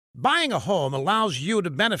Buying a home allows you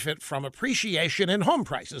to benefit from appreciation in home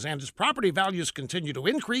prices, and as property values continue to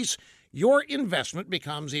increase, your investment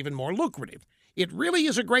becomes even more lucrative. It really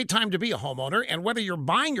is a great time to be a homeowner, and whether you're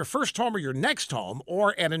buying your first home or your next home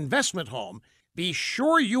or an investment home, be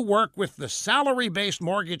sure you work with the salary-based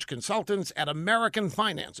mortgage consultants at American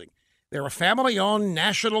Financing. They're a family-owned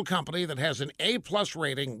national company that has an A-plus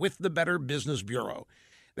rating with the Better Business Bureau.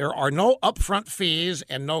 There are no upfront fees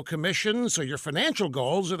and no commissions, so your financial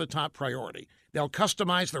goals are the top priority. They'll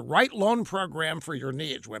customize the right loan program for your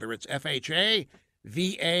needs, whether it's FHA,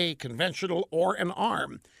 VA, conventional, or an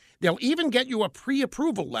ARM. They'll even get you a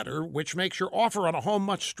pre-approval letter, which makes your offer on a home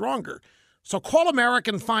much stronger. So call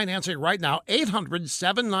American Financing right now,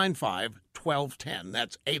 800-795-1210.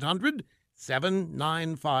 That's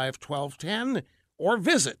 800-795-1210. Or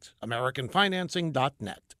visit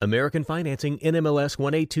AmericanFinancing.net. American Financing, NMLS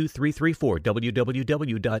 182334,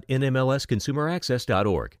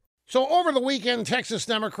 www.nmlsconsumeraccess.org. So over the weekend, Texas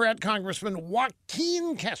Democrat Congressman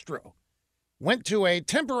Joaquin Castro went to a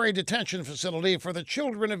temporary detention facility for the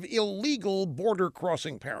children of illegal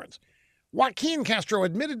border-crossing parents. Joaquin Castro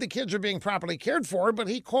admitted the kids are being properly cared for, but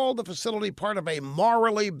he called the facility part of a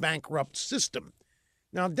morally bankrupt system.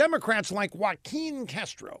 Now, Democrats like Joaquin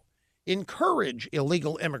Castro encourage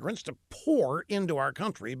illegal immigrants to pour into our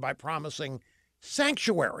country by promising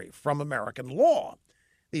sanctuary from American law.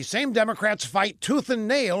 These same Democrats fight tooth and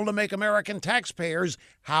nail to make American taxpayers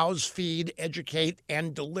house, feed, educate,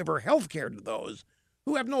 and deliver health care to those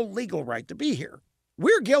who have no legal right to be here.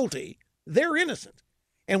 We're guilty. They're innocent.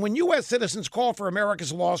 And when U.S. citizens call for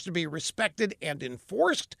America's laws to be respected and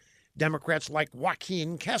enforced, Democrats like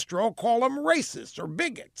Joaquin Castro call them racists or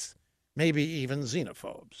bigots, maybe even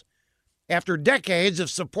xenophobes. After decades of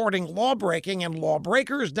supporting lawbreaking and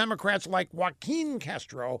lawbreakers, Democrats like Joaquin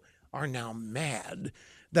Castro are now mad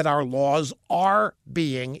that our laws are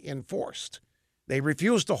being enforced. They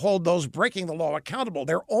refuse to hold those breaking the law accountable.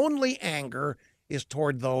 Their only anger is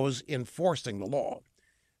toward those enforcing the law.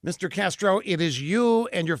 Mr. Castro, it is you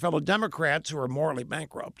and your fellow Democrats who are morally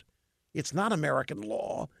bankrupt. It's not American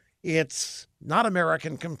law. It's not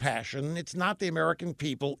American compassion. It's not the American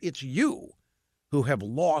people. It's you who have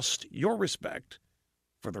lost your respect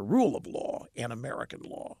for the rule of law and American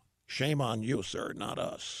law. Shame on you, sir, not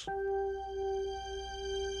us.